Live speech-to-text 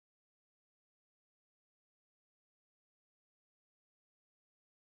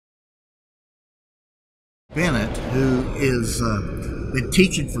Bennett, who is been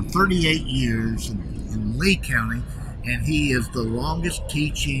teaching for 38 years in Lee County, and he is the longest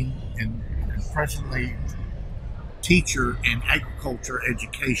teaching and presently teacher in agriculture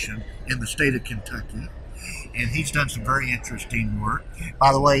education in the state of Kentucky. And he's done some very interesting work.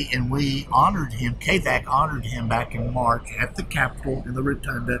 By the way, and we honored him, KVAC honored him back in March at the Capitol in the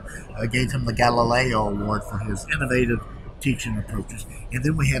Rotunda, gave him the Galileo Award for his innovative teaching approaches. And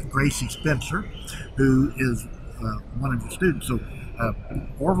then we have Gracie Spencer, who is one of the students. So,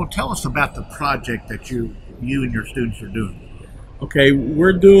 Orville, tell us about the project that you and your students are doing. Okay,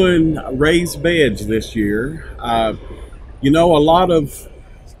 we're doing raised beds this year. A lot of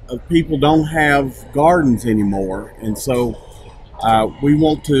people don't have gardens anymore, and so we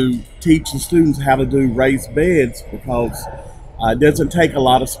want to teach the students how to do raised beds because it doesn't take a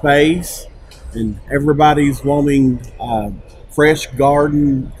lot of space, and everybody's wanting fresh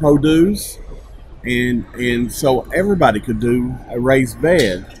garden produce, and so everybody could do a raised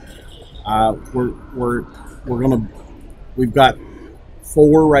bed. We've got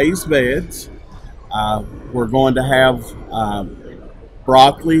 4 raised beds. We're going to have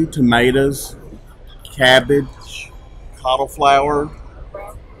broccoli, tomatoes, cabbage, cauliflower.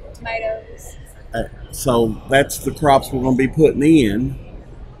 Tomatoes. So that's the crops we're going to be putting in.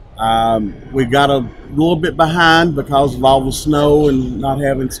 We got a little bit behind because of all the snow and not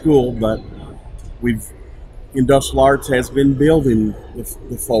having school, but Industrial Arts has been building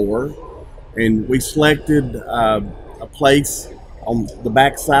the 4, and we selected a place on the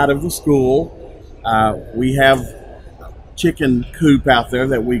back side of the school. We have chicken coop out there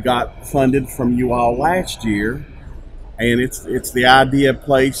that we got funded from you all last year, and it's the ideal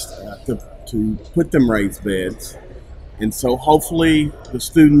place to put them raised beds, and so hopefully the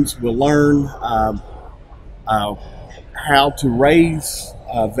students will learn how to raise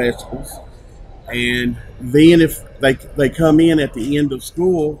vegetables, and then if they come in at the end of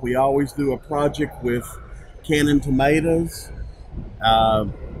school, we always do a project with canning tomatoes,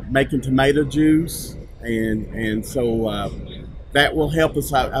 making tomato juice, and so that will help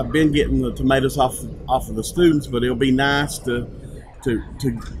us. I've been getting the tomatoes off of the students, but it'll be nice to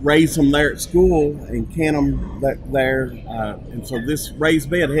raise them there at school and can them there, and so this raised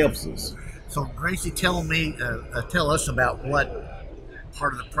bed helps us. So, Gracie, tell us about what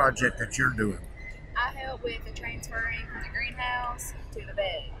part of the project that you're doing. I help with the transferring from the greenhouse to the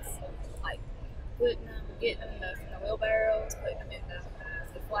beds, like getting them from the wheelbarrows, putting them in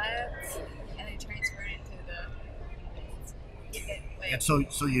the flats, and then transferring into the beds. And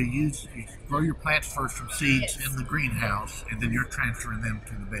so you grow your plants first from seeds Yes. in the greenhouse, and then you're transferring them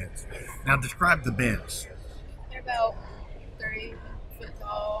to the beds. Now, describe the beds. They're about 3 foot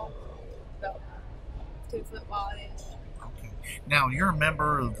tall, about 2 foot wide-ish. Okay. Now, you're a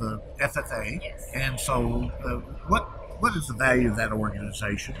member of the FFA, Yes. and so what is the value of that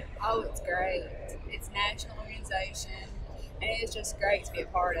organization? Oh, it's great. It's a national organization, and it's just great to be a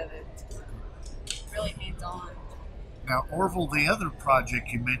part of it. Really hands-on. Now, Orville, the other project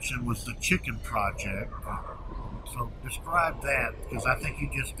you mentioned was the chicken project. So describe that, because I think you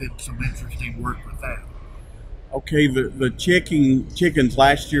just did some interesting work with that. Okay, the chickens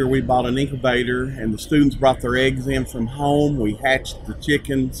last year we bought an incubator, and the students brought their eggs in from home. We hatched the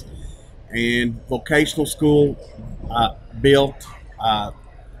chickens, and vocational school built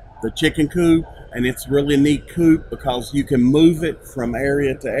the chicken coop, and it's a really neat coop because you can move it from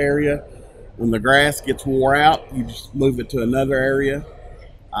area to area. When the grass gets wore out, you just move it to another area.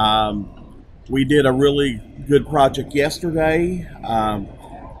 We did a really good project yesterday.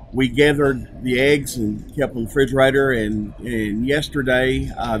 We gathered the eggs and kept them in the refrigerator, and yesterday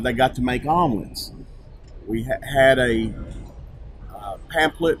they got to make omelets. We had a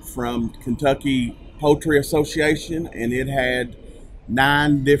pamphlet from Kentucky Poultry Association, and it had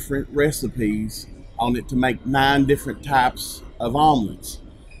 9 different recipes on it to make 9 different types of omelets.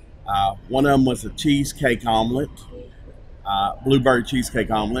 One of them was a cheesecake omelet, blueberry cheesecake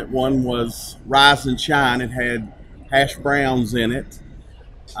omelet. One was Rise and Shine. It had hash browns in it,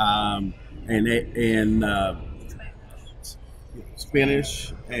 and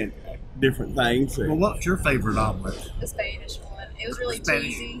spinach and different things. Well, what's your favorite omelet? The Spanish one. It was really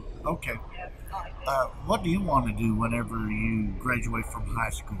Spanish. cheesy. Okay. Yeah, I like it. What do you want to do whenever you graduate from high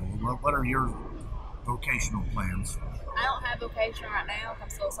school? What are your vocational plans? I don't have vocation right now. I'm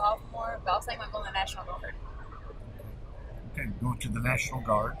still a sophomore, but I was thinking about going to the National Guard. Okay, going to the National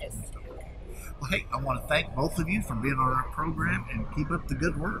Guard. Yes. Well, hey, I want to thank both of you for being on our program and keep up the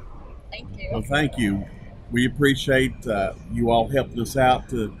good work. Thank you. Well, thank you. We appreciate you all helping us out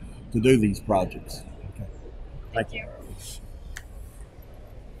to do these projects. Thank you.